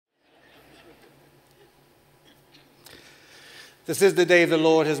This is the day the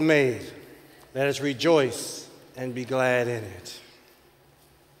Lord has made. Let us rejoice and be glad in it.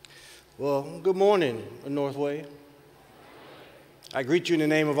 Well, good morning, Northway. I greet you in the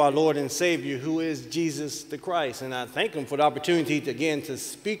name of our Lord and Savior, who is Jesus the Christ, and I thank him for the opportunity to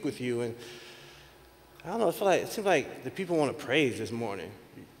speak with you. And I don't know, it seems like the people want to praise this morning.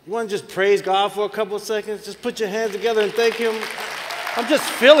 You want to just praise God for a couple of seconds? Just put your hands together and thank him. I'm just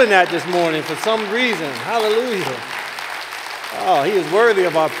feeling that this morning for some reason. Hallelujah. Oh, he is worthy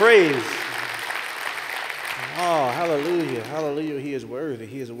of our praise. Oh, hallelujah, hallelujah. He is worthy.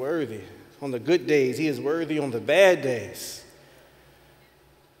 He is worthy. On the good days, he is worthy on the bad days.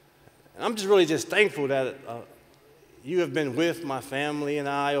 And I'm just really thankful that you have been with my family and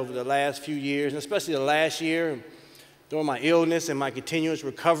I over the last few years, and especially the last year during my illness and my continuous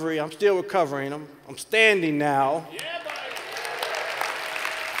recovery. I'm still recovering. I'm standing now. Yeah,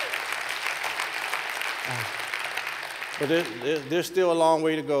 but there's still a long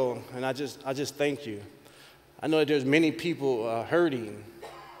way to go, and I just thank you. I know that there's many people hurting,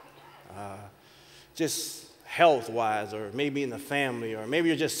 just health-wise, or maybe in the family, or maybe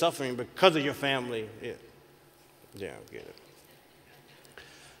you're just suffering because of your family. Yeah, I get it.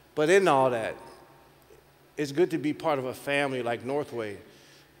 But in all that, it's good to be part of a family like Northway,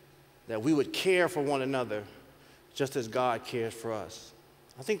 that we would care for one another just as God cares for us.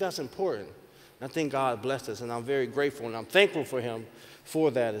 I think that's important. I think God blessed us, and I'm very grateful, and I'm thankful for him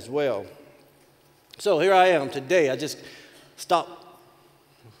for that as well. So here I am today. I just stopped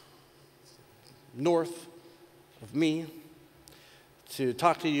north of me to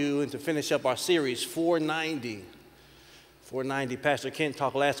talk to you and to finish up our series, 490. 490. Pastor Kent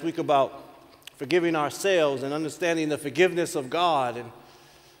talked last week about forgiving ourselves and understanding the forgiveness of God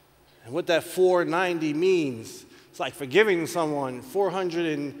and what that 490 means. It's like forgiving someone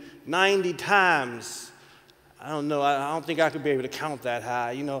 490 times. I don't know. I don't think I could be able to count that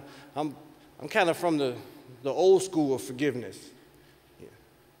high. You know, I'm kind of from the old school of forgiveness.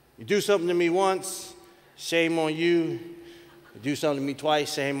 You do something to me once, shame on you. You do something to me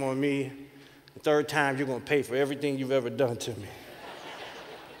twice, shame on me. The third time, you're going to pay for everything you've ever done to me.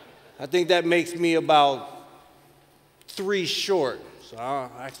 I think that makes me about 3 short. So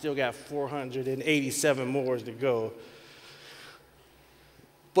I still got 487 more to go.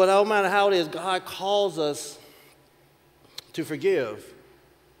 But no matter how it is, God calls us to forgive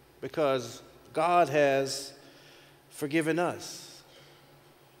because God has forgiven us.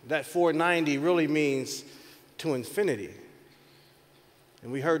 That 490 really means to infinity.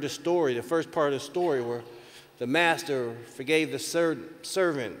 And we heard the story, the first part of the story, where the master forgave the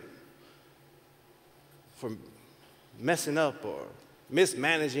servant for messing up or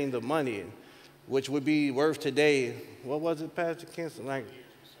mismanaging the money, which would be worth today, what was it, Pastor Kinston? Like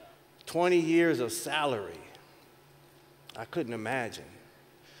 20 years of salary. I couldn't imagine.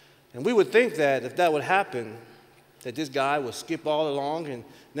 And we would think that if that would happen, that this guy would skip all along, and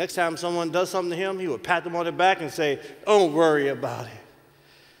next time someone does something to him, he would pat them on the back and say, don't worry about it.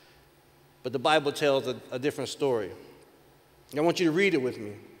 But the Bible tells a different story. I want you to read it with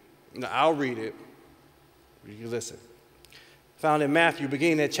me. No, I'll read it. You can listen. Found in Matthew,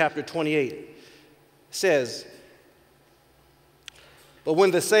 beginning at chapter 28, it says, but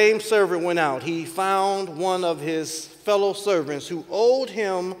when the same servant went out, he found one of his fellow servants who owed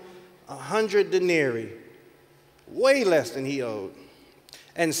him 100 denarii, way less than he owed.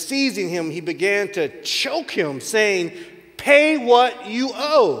 And seizing him, he began to choke him, saying, pay what you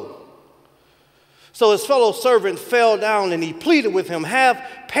owe. So his fellow servant fell down and he pleaded with him, have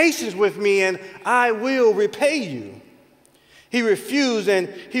patience with me and I will repay you. He refused, and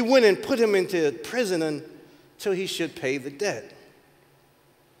he went and put him into prison until he should pay the debt.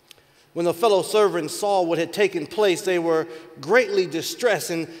 When the fellow servants saw what had taken place, they were greatly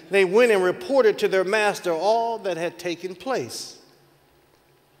distressed, and they went and reported to their master all that had taken place.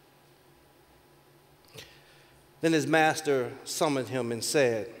 Then his master summoned him and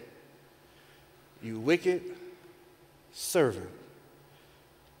said, you wicked servant,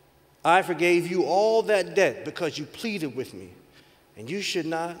 I forgave you all that debt because you pleaded with me. And you should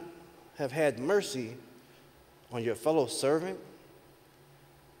not have had mercy on your fellow servant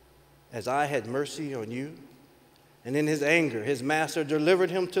as I had mercy on you. And in his anger, his master delivered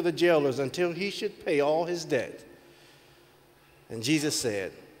him to the jailers until he should pay all his debt. And Jesus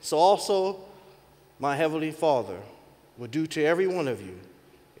said, so also my heavenly Father will do to every one of you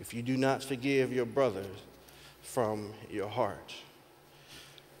if you do not forgive your brothers from your heart.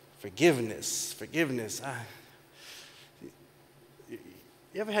 Forgiveness.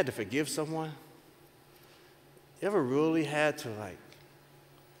 You ever had to forgive someone? You ever really had to, like,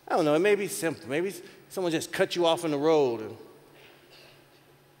 I don't know, it may be simple. Maybe someone just cut you off on the road and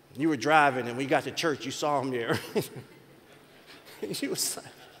You were driving, and when you got to church, you saw them there. You was like,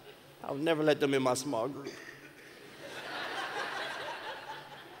 I'll never let them in my small group.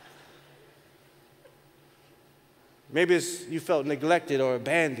 Maybe you felt neglected or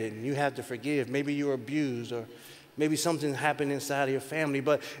abandoned. You had to forgive. Maybe you were abused, or maybe something happened inside of your family.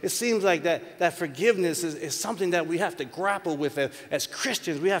 But it seems like that forgiveness is something that we have to grapple with as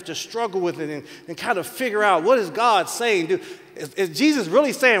Christians. We have to struggle with it and kind of figure out, what is God saying? Is Jesus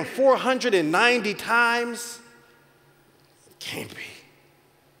really saying 490 times? It can't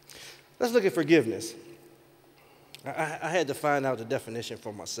be. Let's look at forgiveness. I had to find out the definition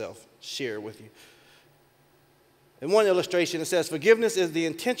for myself, share it with you. In one illustration, it says, forgiveness is the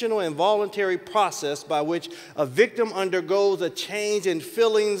intentional and voluntary process by which a victim undergoes a change in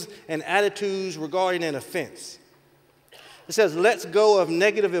feelings and attitudes regarding an offense. It says, lets go of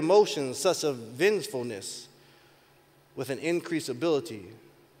negative emotions such as vengefulness with an increased ability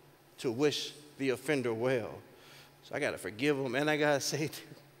to wish the offender well. So I got to forgive them, and I got to say,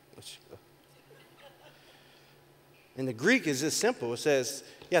 in the Greek, it's just simple. It says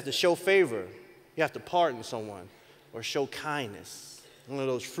you have to show favor. You have to pardon someone or show kindness, one of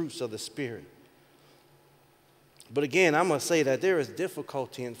those fruits of the Spirit. But again, I'm going to say that there is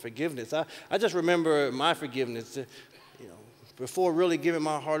difficulty in forgiveness. I just remember my forgiveness, before really giving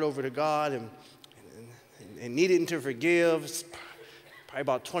my heart over to God and needing to forgive, probably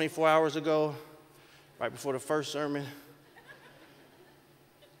about 24 hours ago, right before the first sermon.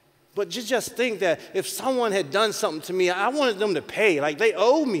 But just think that if someone had done something to me, I wanted them to pay. Like, they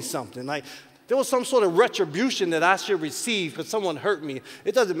owed me something. Like, there was some sort of retribution that I should receive because someone hurt me.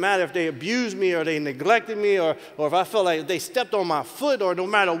 It doesn't matter if they abused me or they neglected me or if I felt like they stepped on my foot, or no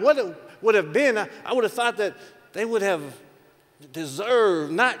matter what it would have been, I would have thought that they would have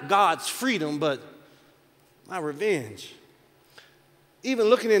deserved not God's freedom, but my revenge. Even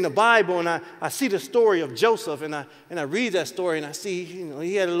looking in the Bible, and I see the story of Joseph, and I read that story, and I see,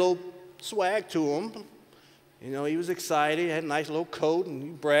 he had a little swag to him. He was excited, he had a nice little coat, and he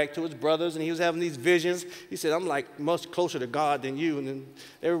bragged to his brothers, and he was having these visions. He said, I'm like much closer to God than you. And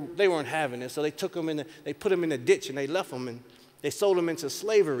then they weren't having it, so they took him they put him in a ditch, and they left him, and they sold him into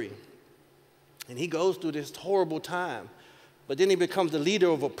slavery. And he goes through this horrible time. But then he becomes the leader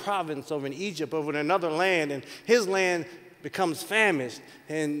of a province over in Egypt, over in another land, and his land becomes famished.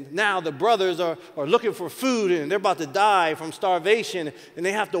 And now the brothers are looking for food, and they're about to die from starvation, and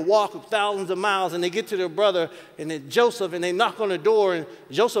they have to walk thousands of miles, and they get to their brother, and then Joseph, and they knock on the door, and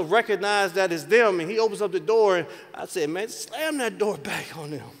Joseph recognizes that it's them, and he opens up the door, and I said, man, slam that door back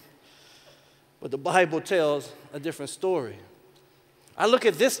on them. But the Bible tells a different story. I look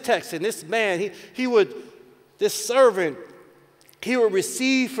at this text, and this man, this servant, he would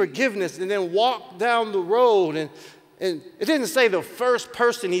receive forgiveness and then walk down the road, and it didn't say the first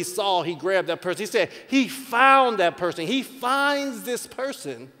person he saw, he grabbed that person. He said he found that person. He finds this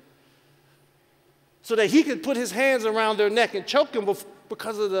person so that he could put his hands around their neck and choke them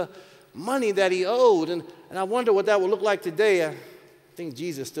because of the money that he owed. And I wonder what that would look like today. I think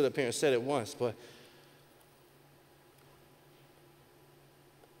Jesus stood up here and said it once, but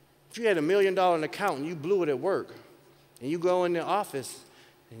if you had $1 million in an account and you blew it at work, and you go in the office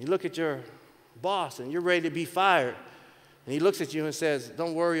and you look at your boss and you're ready to be fired, and he looks at you and says,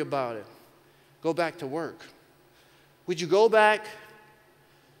 don't worry about it. Go back to work. Would you go back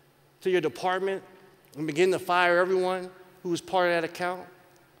to your department and begin to fire everyone who was part of that account?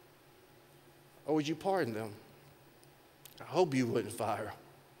 Or would you pardon them? I hope you wouldn't fire them.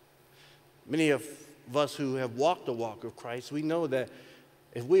 Many of us who have walked the walk of Christ, we know that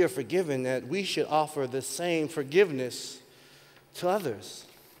if we are forgiven, that we should offer the same forgiveness to others.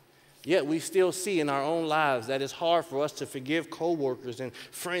 Yet we still see in our own lives that it's hard for us to forgive coworkers and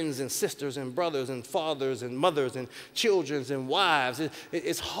friends and sisters and brothers and fathers and mothers and children and wives.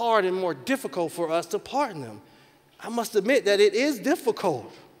 It's hard and more difficult for us to pardon them. I must admit that it is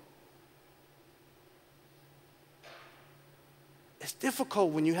difficult. It's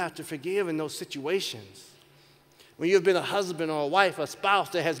difficult when you have to forgive in those situations. When you've been a husband or a wife, a spouse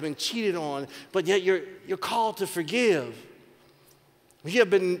that has been cheated on, but yet you're called to forgive. You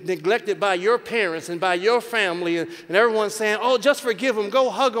have been neglected by your parents and by your family, and everyone's saying, oh, just forgive them, go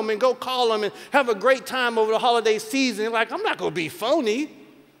hug them, and go call them, and have a great time over the holiday season. You're like, I'm not going to be phony.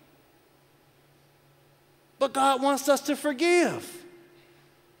 But God wants us to forgive.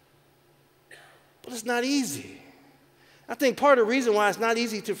 But it's not easy. I think part of the reason why it's not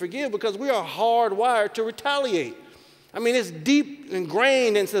easy to forgive because we are hardwired to retaliate. I mean, it's deep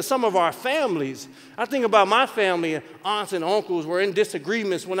ingrained into some of our families. I think about my family. Aunts and uncles were in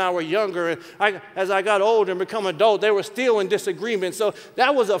disagreements when I was younger. And as I got older and become adult, they were still in disagreement. So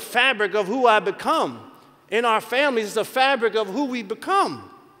that was a fabric of who I become. In our families, it's a fabric of who we become.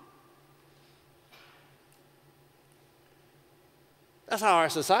 That's how our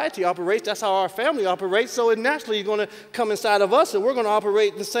society operates. That's how our family operates. So it naturally is going to come inside of us, and we're going to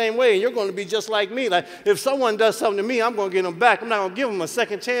operate the same way. And you're going to be just like me. Like if someone does something to me, I'm going to get them back. I'm not going to give them a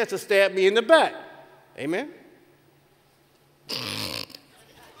second chance to stab me in the back. Amen?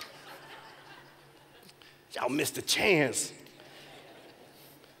 Y'all missed a chance.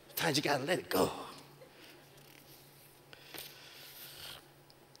 Sometimes you got to let it go.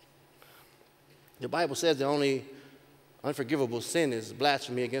 The Bible says the only unforgivable sin is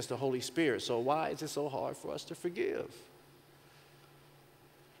blasphemy against the Holy Spirit. So why is it so hard for us to forgive?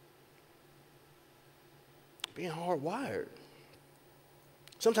 Being hardwired.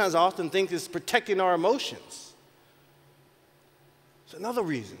 Sometimes I often think it's protecting our emotions. It's another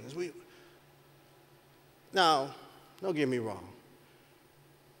reason. Now, don't get me wrong.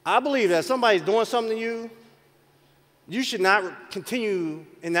 I believe that if somebody's doing something to you, you should not continue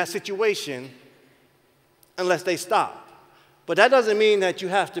in that situation unless they stop. But that doesn't mean that you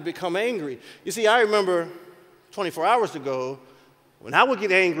have to become angry. You see, I remember 24 hours ago, when I would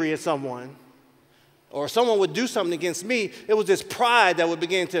get angry at someone, or someone would do something against me, it was this pride that would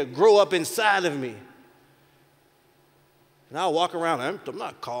begin to grow up inside of me. And I'll walk around, I'm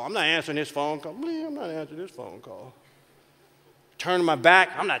not answering this phone call. I'm not answering this phone call. Turning my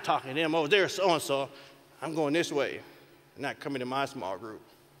back, I'm not talking to them over there, so-and-so. I'm going this way, not coming to my small group.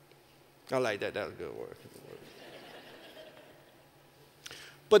 I like that. That was a good word.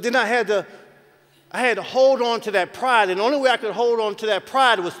 But then I had to hold on to that pride, and the only way I could hold on to that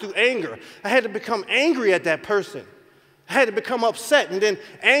pride was through anger. I had to become angry at that person. I had to become upset, and then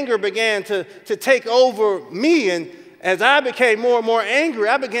anger began to take over me, and as I became more and more angry,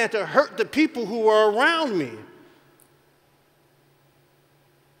 I began to hurt the people who were around me.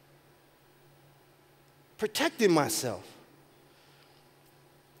 Protecting myself.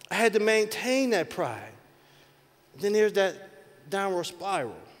 I had to maintain that pride. Then there's that downward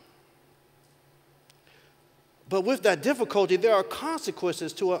spiral. But with that difficulty, there are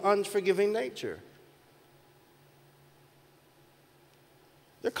consequences to an unforgiving nature.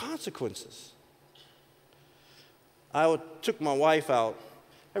 There are consequences. Took my wife out.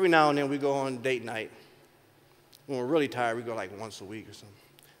 Every now and then we go on date night. When we're really tired, we go like once a week or something.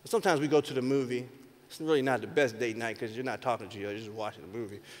 But sometimes we go to the movie. It's really not the best date night because you're not talking to each other, you're just watching the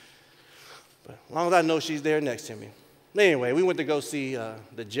movie. But as long as I know she's there next to me. Anyway, we went to go see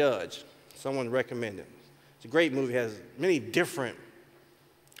The Judge. Someone recommended. It's a great movie. It has many different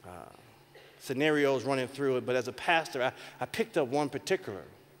scenarios running through it. But as a pastor, I picked up one particular.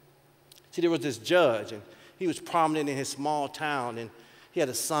 See, there was this judge, and he was prominent in his small town, and he had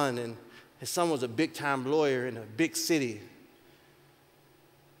a son, and his son was a big-time lawyer in a big city.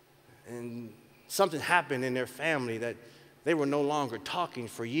 And something happened in their family that they were no longer talking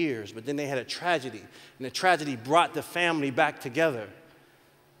for years, but then they had a tragedy, and the tragedy brought the family back together.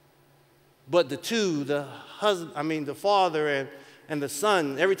 But the two, the father and the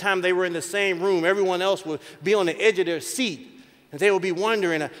son, every time they were in the same room, everyone else would be on the edge of their seat, and they would be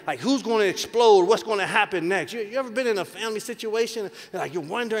wondering, like, who's going to explode? What's going to happen next? You ever been in a family situation, and like you're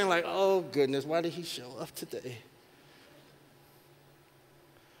wondering, like, oh goodness, why did he show up today?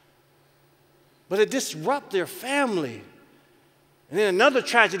 But it disrupted their family. And then another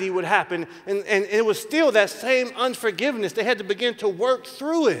tragedy would happen, and it was still that same unforgiveness. They had to begin to work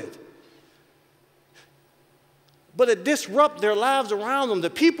through it. But it disrupted their lives around them, the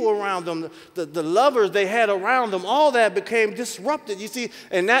people around them, the lovers they had around them. All that became disrupted. You see,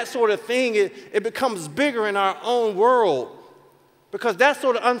 and that sort of thing, it becomes bigger in our own world. Because that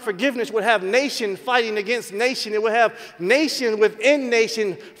sort of unforgiveness would have nation fighting against nation. It would have nation within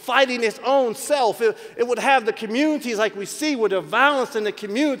nation fighting its own self. It would have the communities like we see with the violence in the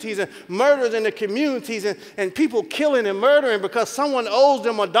communities and murders in the communities and people killing and murdering because someone owes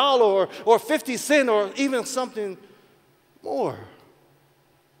them $1 or 50 cents or even something more.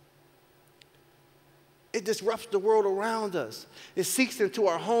 It disrupts the world around us. It seeps into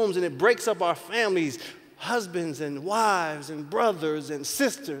our homes and it breaks up our families. Husbands and wives and brothers and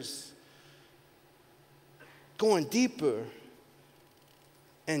sisters, going deeper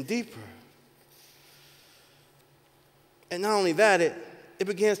and deeper. And not only that, it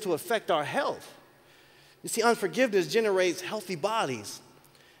begins to affect our health. You see, unforgiveness generates healthy bodies.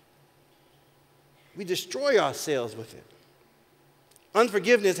 We destroy ourselves with it.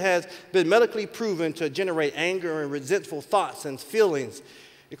 Unforgiveness has been medically proven to generate anger and resentful thoughts and feelings.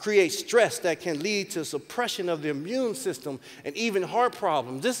 It creates stress that can lead to suppression of the immune system and even heart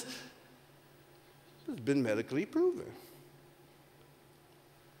problems. This has been medically proven.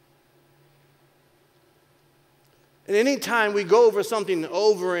 And any time we go over something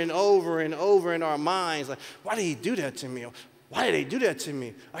over and over and over in our minds, like, why did he do that to me? Why did they do that to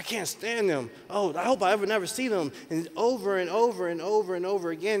me? I can't stand them. Oh, I hope I never see them. And over and over and over and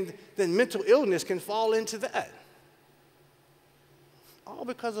over again, then mental illness can fall into that. All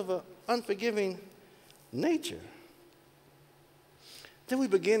because of an unforgiving nature. Then we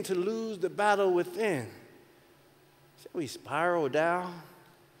begin to lose the battle within. So we spiral down.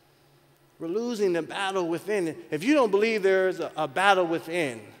 We're losing the battle within. If you don't believe there's a battle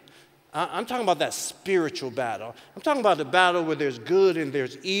within, I'm talking about that spiritual battle. I'm talking about the battle where there's good and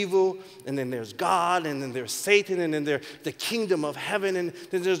there's evil, and then there's God, and then there's Satan, and then there's the kingdom of heaven, and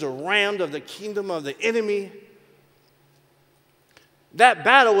then there's the ram of the kingdom of the enemy. That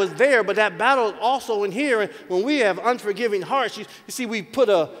battle was there, but that battle is also in here. And when we have unforgiving hearts, you see, we put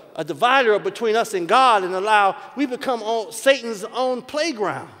a divider up between us and God and we become Satan's own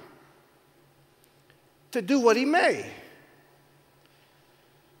playground to do what he may.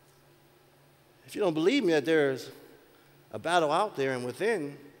 If you don't believe me that there's a battle out there and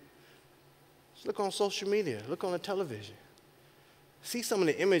within, just look on social media, look on the television. See some of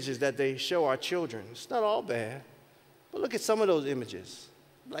the images that they show our children. It's not all bad, but look at some of those images.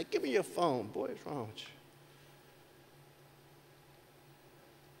 Like, give me your phone. Boy, what's wrong with you?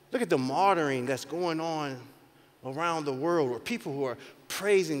 Look at the martyring that's going on around the world where people who are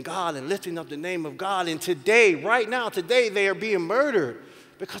praising God and lifting up the name of God. And today, right now, today, they are being murdered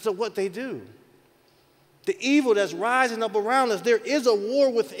because of what they do. The evil that's rising up around us, there is a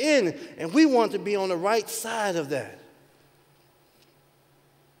war within, and we want to be on the right side of that.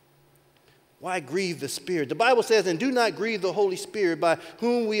 Why grieve the Spirit? The Bible says, and do not grieve the Holy Spirit, by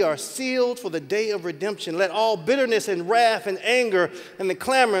whom we are sealed for the day of redemption. Let all bitterness and wrath and anger and the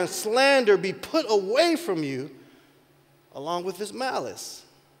clamor and slander be put away from you, along with this malice.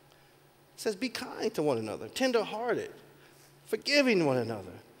 It says, be kind to one another, tenderhearted, forgiving one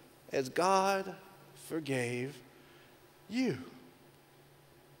another, as God forgave you.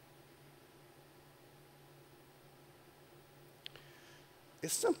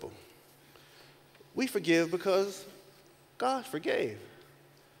 It's simple. We forgive because God forgave.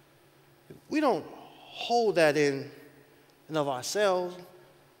 We don't hold that in and of ourselves.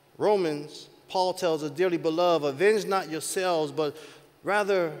 Romans, Paul tells us, dearly beloved, avenge not yourselves, but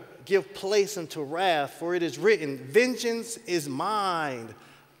rather give place unto wrath, for it is written, vengeance is mine,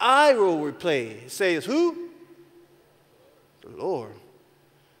 I will repay. It says who? The Lord.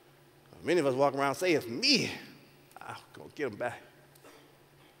 Many of us walk around saying, it's me. I'll go get them back.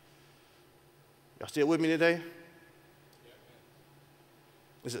 Y'all still with me today?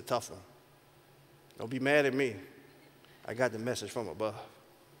 This is a tough one. Don't be mad at me. I got the message from above.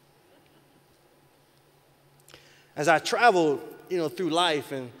 As I traveled, through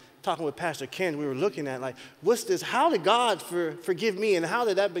life and talking with Pastor Ken, we were looking at, like, what's this? How did God forgive me, and how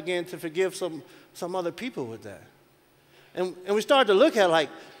did that begin to forgive some other people with that? And we started to look at, like,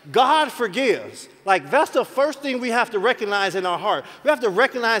 God forgives. Like, that's the first thing we have to recognize in our heart. We have to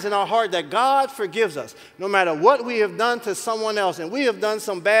recognize in our heart that God forgives us. No matter what we have done to someone else, and we have done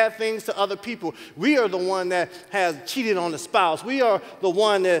some bad things to other people. We are the one that has cheated on the spouse. We are the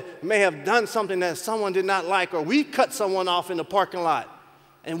one that may have done something that someone did not like, or we cut someone off in the parking lot.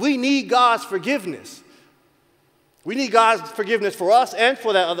 And we need God's forgiveness. We need God's forgiveness for us and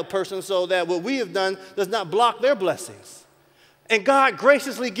for that other person so that what we have done does not block their blessings. And God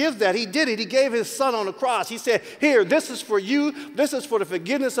graciously gives that. He did it. He gave his son on the cross. He said, here, this is for you. This is for the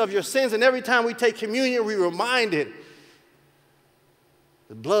forgiveness of your sins. And every time we take communion, we're reminded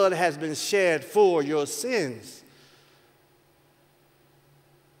the blood has been shed for your sins.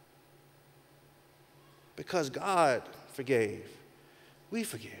 Because God forgave, we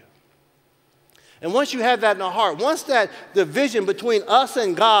forgive. And once you have that in our heart, once that division between us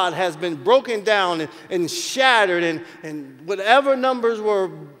and God has been broken down and shattered, and whatever numbers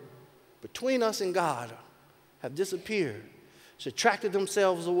were between us and God have disappeared, subtracted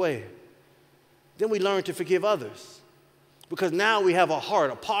themselves away, then we learn to forgive others. Because now we have a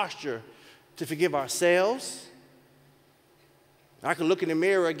heart, a posture to forgive ourselves. I can look in the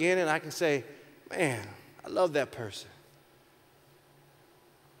mirror again and I can say, man, I love that person.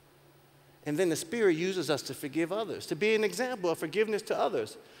 And then the Spirit uses us to forgive others, to be an example of forgiveness to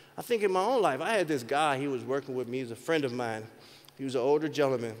others. I think in my own life, I had this guy, he was working with me, he was a friend of mine. He was an older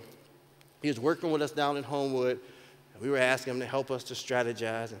gentleman. He was working with us down in Homewood. We were asking him to help us to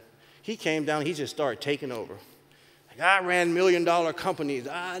strategize. And he came down, he just started taking over. Like, I ran million-dollar companies.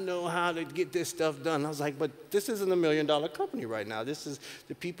 I know how to get this stuff done. I was like, but this isn't a million-dollar company right now. This is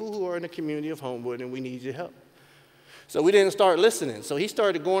the people who are in the community of Homewood, and we need your help. So we didn't start listening. So he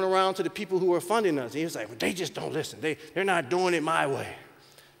started going around to the people who were funding us. He was like, well, they just don't listen. They're not doing it my way.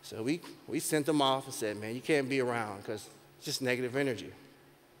 So we sent them off and said, man, you can't be around because it's just negative energy.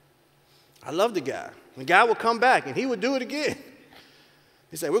 I love the guy. The guy would come back, and he would do it again.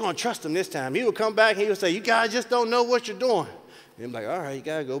 He said, we're going to trust him this time. He would come back, and he would say, you guys just don't know what you're doing. And I'm like, all right, you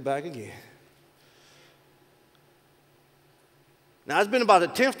got to go back again. Now, it's been about the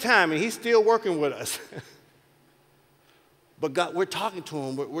 10th time, and he's still working with us. But God, we're talking to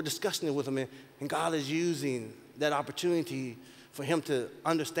him, we're discussing it with him, and God is using that opportunity for him to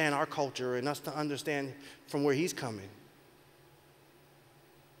understand our culture and us to understand from where he's coming.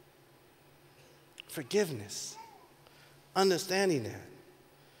 Forgiveness, understanding that.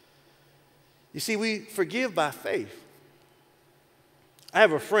 You see, we forgive by faith. I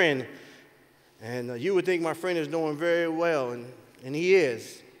have a friend, and you would think my friend is doing very well, and he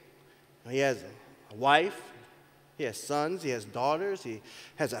is. He has a wife, he has sons, he has daughters, he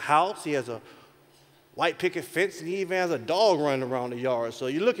has a house, he has a white picket fence, and he even has a dog running around the yard. So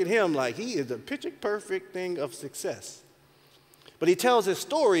you look at him like he is a picture-perfect thing of success. But he tells his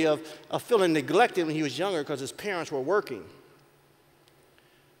story of feeling neglected when he was younger because his parents were working.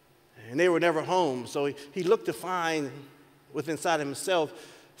 And they were never home. So he looked to find within inside himself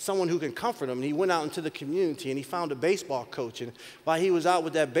someone who can comfort him. And he went out into the community and he found a baseball coach. And while he was out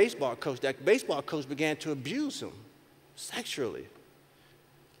with that baseball coach began to abuse him sexually.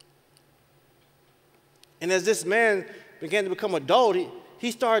 And as this man began to become adult, he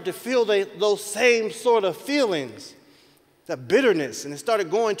started to feel those same sort of feelings, that bitterness, and it started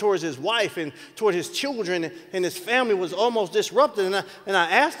going towards his wife and toward his children, and his family was almost disrupted. And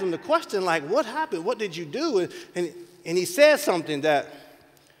I asked him the question, like, what happened? What did you do? And he said something that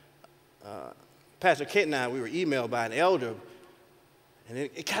Pastor Kent and I, we were emailed by an elder, and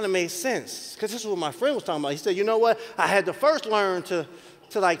it kind of made sense, because this is what my friend was talking about. He said, you know what? I had to first learn to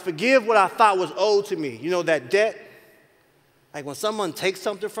like forgive what I thought was owed to me. You know, that debt? Like when someone takes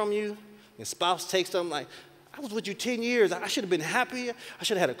something from you, your spouse takes something, like, I was with you 10 years. I should have been happier. I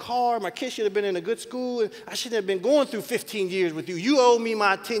should have had a car. My kids should have been in a good school. And I shouldn't have been going through 15 years with you. You owe me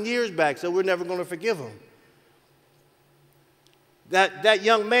my 10 years back, so we're never going to forgive him. That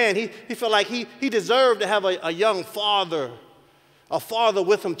young man, he felt like he deserved to have a young father, a father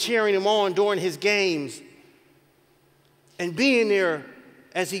with him cheering him on during his games and being there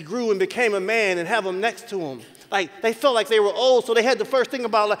as he grew and became a man and have him next to him. Like, they felt like they were old, so they had the first thing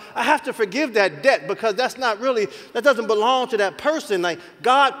about, like, I have to forgive that debt because that doesn't belong to that person. Like,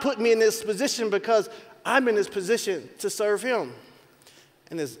 God put me in this position because I'm in this position to serve him.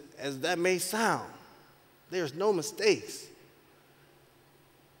 And as that may sound, there's no mistakes.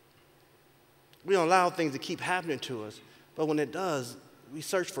 We don't allow things to keep happening to us, but when it does, we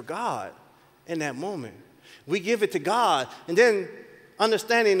search for God in that moment. We give it to God, and then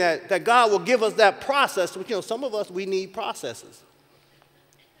understanding that God will give us that process. You know, some of us, we need processes.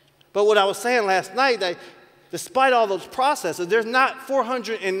 But what I was saying last night, that despite all those processes, there's not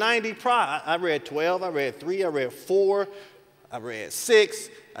 490 I read 12, I read 3, I read 4, I read 6.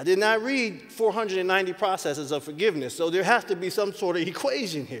 I did not read 490 processes of forgiveness. So there has to be some sort of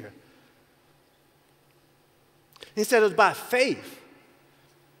equation here. He said it was by faith.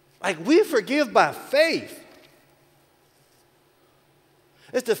 Like, we forgive by faith.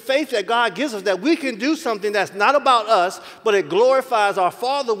 It's the faith that God gives us that we can do something that's not about us, but it glorifies our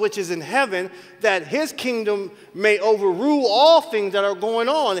Father which is in heaven, that his kingdom may overrule all things that are going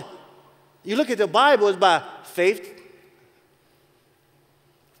on. You look at the Bible, it's by faith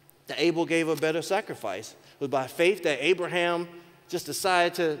that Abel gave a better sacrifice. It was by faith that Abraham just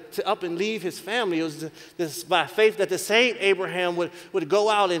decided to up and leave his family. It was this by faith that the same Abraham would go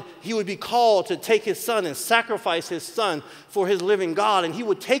out and he would be called to take his son and sacrifice his son for his living God. And he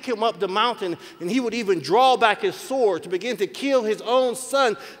would take him up the mountain and he would even draw back his sword to begin to kill his own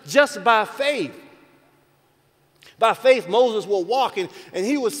son just by faith. By faith, Moses will walk and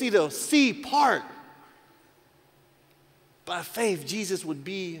he would see the sea part. By faith, Jesus would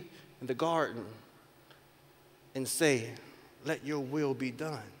be in the garden and say, let your will be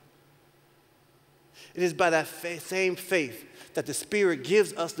done. It is by that same faith that the Spirit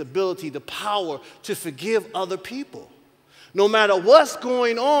gives us the ability, the power to forgive other people. No matter what's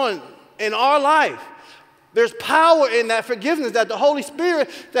going on in our life, there's power in that forgiveness, that the Holy Spirit,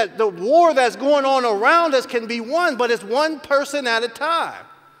 that the war that's going on around us can be won, but it's one person at a time.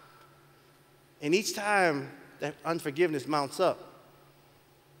 And each time that unforgiveness mounts up,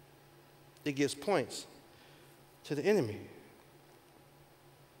 it gives points to the enemy.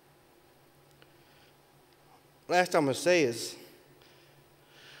 Last thing I'm going to say is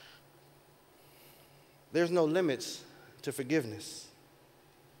there's no limits to forgiveness.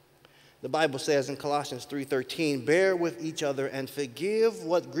 The Bible says in Colossians 3:13, bear with each other and forgive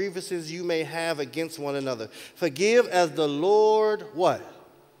what grievances you may have against one another. Forgive as the Lord what?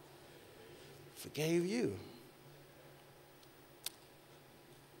 Forgave you.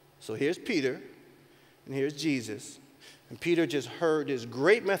 So here's Peter and here's Jesus. And Peter just heard this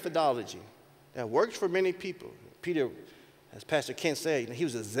great methodology that works for many people. Peter, as Pastor Kent said, he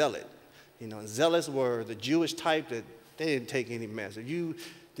was a zealot. And zealots were the Jewish type that they didn't take any mess. If you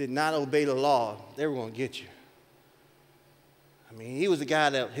did not obey the law, they were going to get you. I mean, he was a guy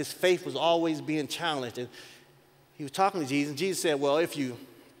that his faith was always being challenged. And he was talking to Jesus, and Jesus said, well, if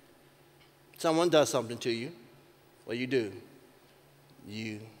someone does something to you, what do?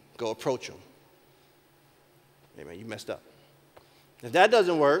 You go approach them. Amen, you messed up. If that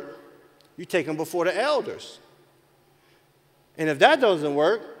doesn't work, you take them before the elders. And if that doesn't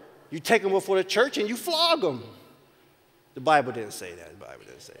work, you take them before the church and you flog them. The Bible didn't say that. The Bible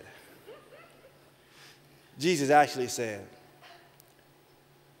didn't say that. Jesus actually said,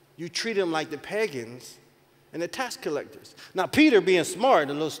 you treat them like the pagans and the tax collectors. Now, Peter, being smart,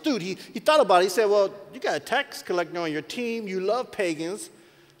 a little astute, he thought about it. He said, well, you got a tax collector on your team. You love pagans.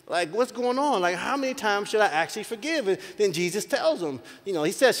 Like, what's going on? Like, how many times should I actually forgive? And then Jesus tells him,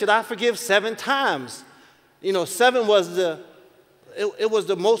 he says, should I forgive 7 times? 7 was it was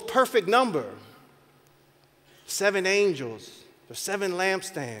the most perfect number. 7 angels, the 7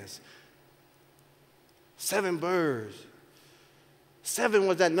 lampstands, 7 birds. 7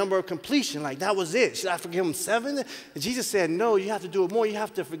 was that number of completion. Like, that was it. Should I forgive him 7? And Jesus said, no, you have to do it more. You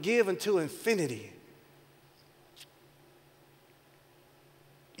have to forgive until infinity.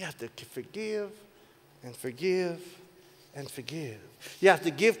 You have to forgive and forgive and forgive. You have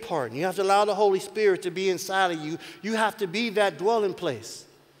to give pardon. You have to allow the Holy Spirit to be inside of you. You have to be that dwelling place.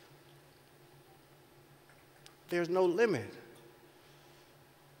 There's no limit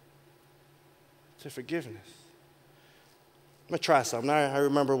to forgiveness. I'm going to try something. I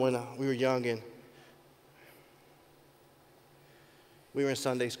remember when we were young and we were in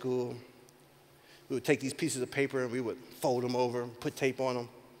Sunday school. We would take these pieces of paper and we would fold them over and put tape on them.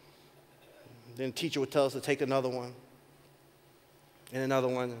 Then the teacher would tell us to take another one and another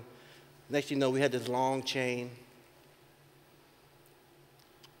one. Next thing you know, we had this long chain.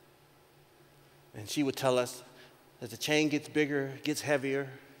 And she would tell us, as the chain gets bigger, it gets heavier.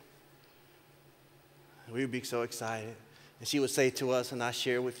 And we would be so excited. And she would say to us, and I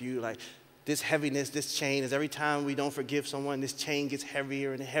share with you, like, this heaviness, this chain, is every time we don't forgive someone, this chain gets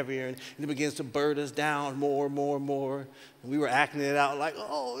heavier and heavier, and it begins to burden us down more and more and more. And we were acting it out like,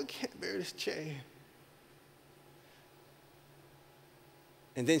 oh, I can't bear this chain.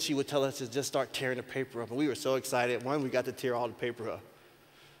 And then she would tell us to just start tearing the paper up. And we were so excited. One, we got to tear all the paper up.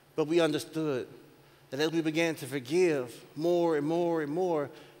 But we understood that as we began to forgive more and more and more,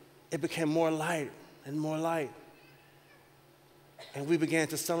 it became more light and more light. And we began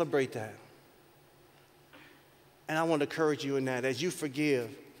to celebrate that. And I want to encourage you in that. As you forgive,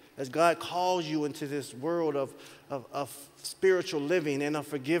 as God calls you into this world of spiritual living and of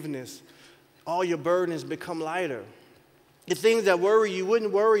forgiveness, all your burdens become lighter. The things that worry you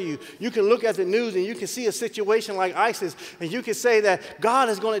wouldn't worry you. You can look at the news and you can see a situation like ISIS, and you can say that God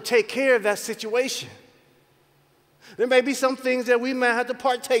is going to take care of that situation. There may be some things that we may have to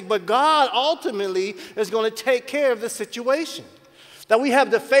partake, but God ultimately is going to take care of the situation. That we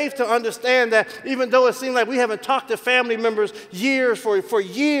have the faith to understand that even though it seems like we haven't talked to family members for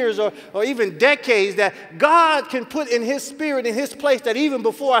years or even decades, that God can put in His Spirit in His place, that even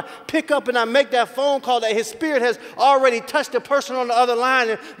before I pick up and I make that phone call, that His Spirit has already touched the person on the other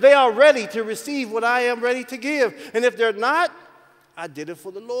line and they are ready to receive what I am ready to give. And if they're not, I did it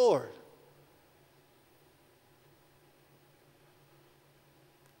for the Lord.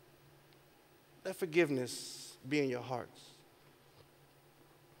 Let forgiveness be in your hearts.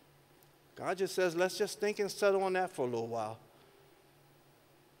 God just says, let's just think and settle on that for a little while.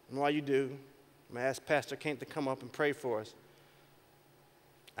 And while you do, I'm going to ask Pastor Kent to come up and pray for us.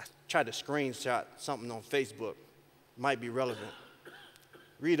 I tried to screenshot something on Facebook. Might be relevant.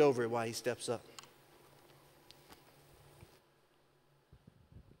 Read over it while he steps up.